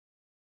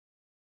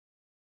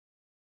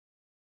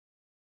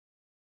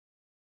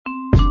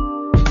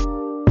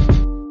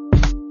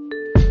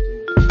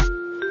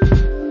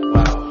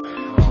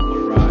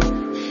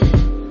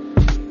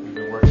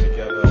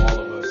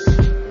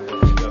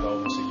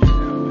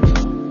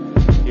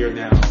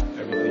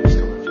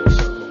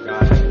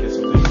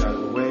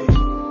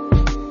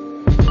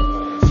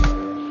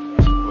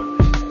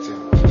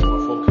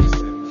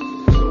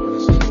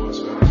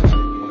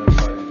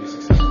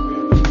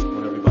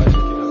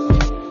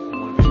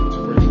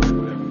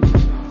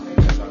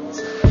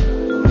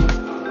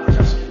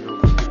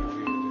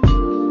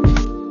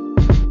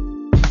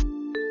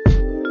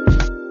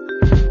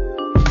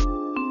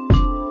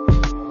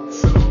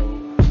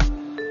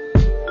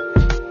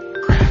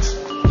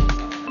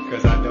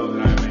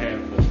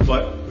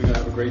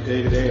great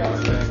day today. I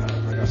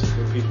got some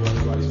good people.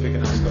 Everybody's picking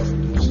out stuff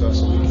and doing stuff.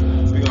 So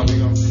we gonna.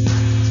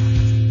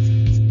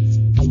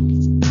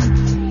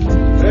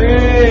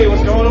 Hey,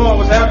 what's going on?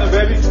 What's happening,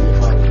 baby?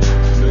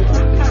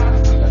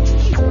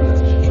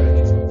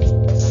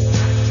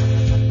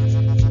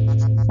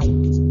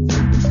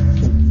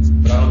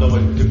 But I don't know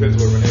what it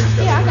depends what Renee's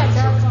got. Yeah, I got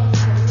dark colors.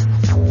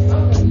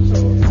 So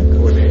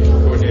coordinate.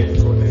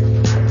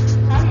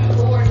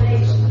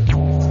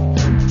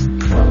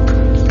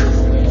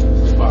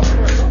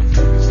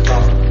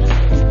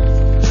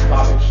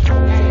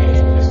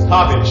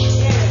 Poppage.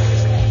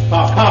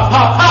 Pop. I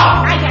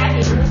got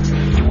it.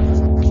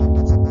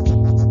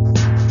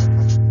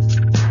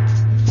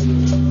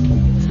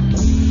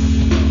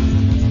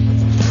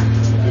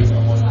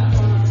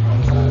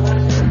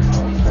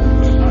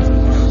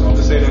 I'll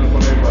just say that in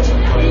front of everybody.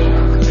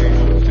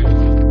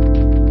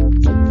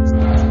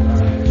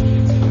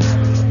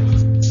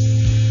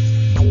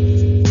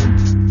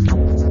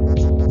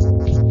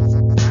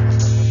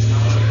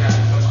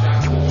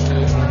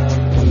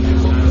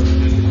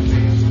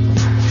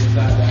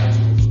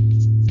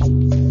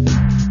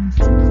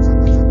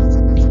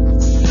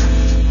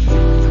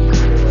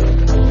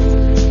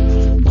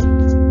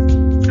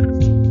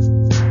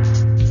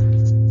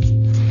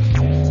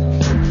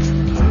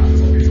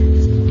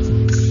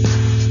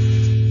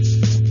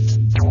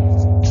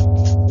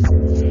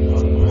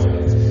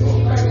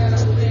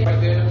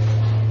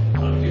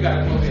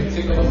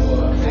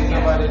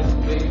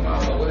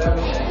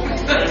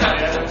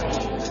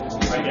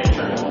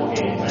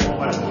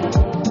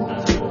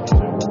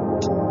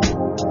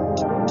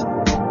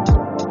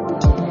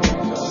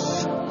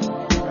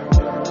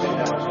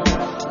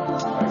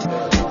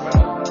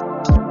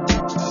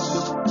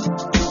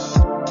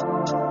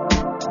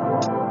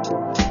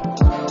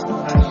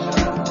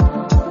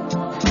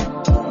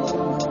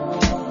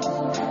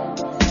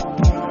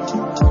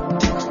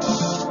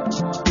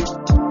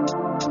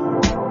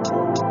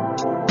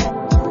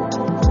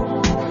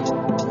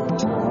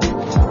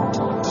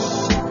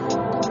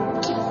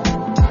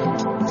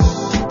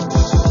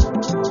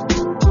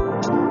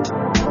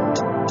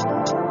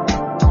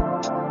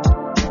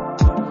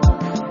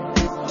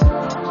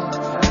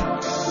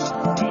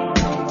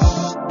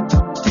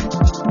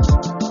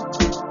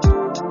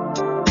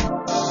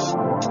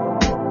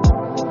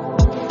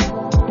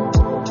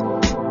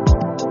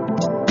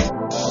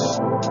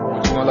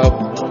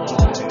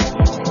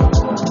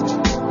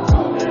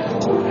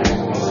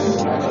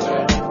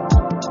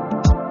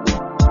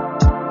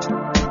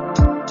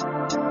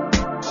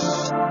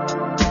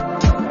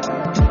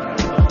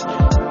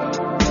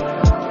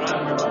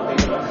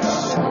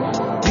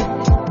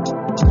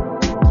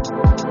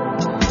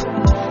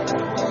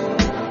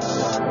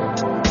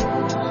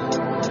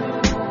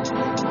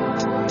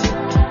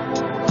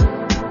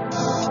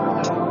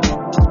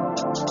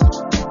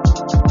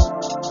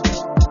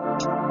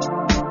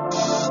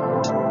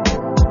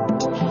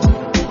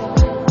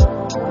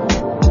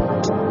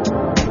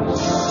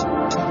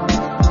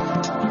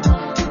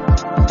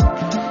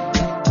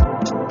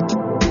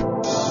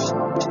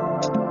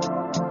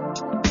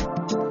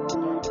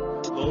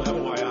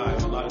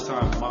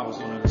 Models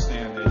don't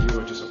understand that you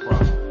are just a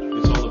prop.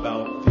 It's all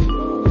about the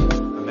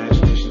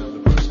imagination of the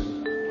person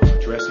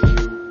dressing you,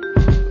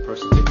 the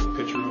person taking a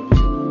picture of you.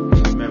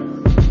 Remember,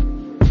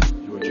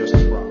 you are just a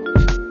prop.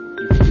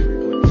 You can be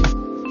replaced.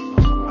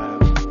 I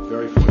am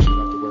very fortunate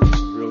enough to work with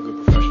some real good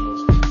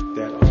professionals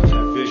that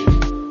have vision.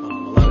 A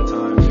lot of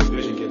times their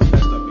vision gets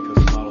messed up because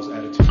of the model's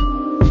attitude.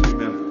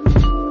 Remember,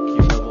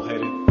 keep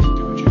level-headed,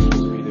 do what you're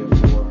supposed to be there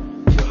for.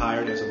 You're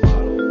hired as a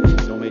model.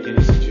 Don't make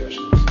any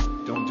suggestions.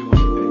 Don't do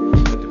anything.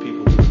 Let the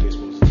people do what they're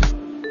supposed to do.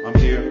 I'm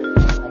here.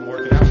 I'm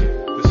working out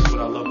here. This is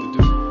what I love to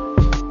do.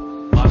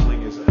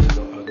 Modeling is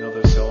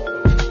another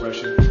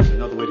self-expression,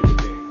 another way to get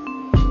paid.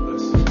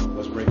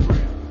 Let's break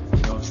brand.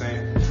 You know what I'm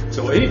saying?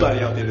 So anybody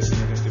out there that's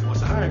seeing this that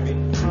wants to hire me,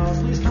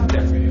 please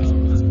contact me.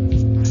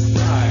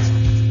 Bye.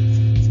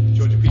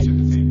 Georgia Peach at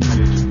the team.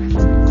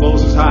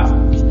 Clothes is hot.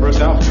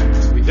 First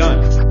outfit. We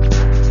done.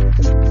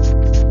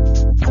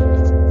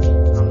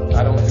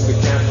 I don't do the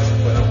camera,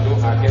 but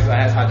I guess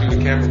I do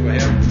the camera for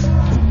him.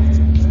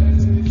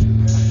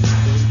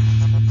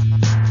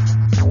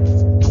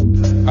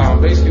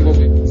 Basically what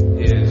we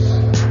is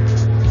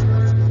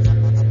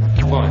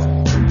fun.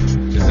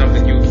 Just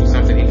something youthful,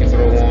 something he can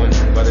throw on,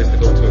 whether it's to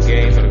go to a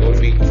game or to go to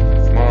meet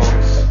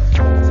moms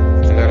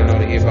and let her know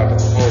that he's about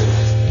to propose.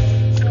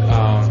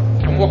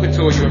 I'm walking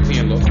to a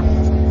European look.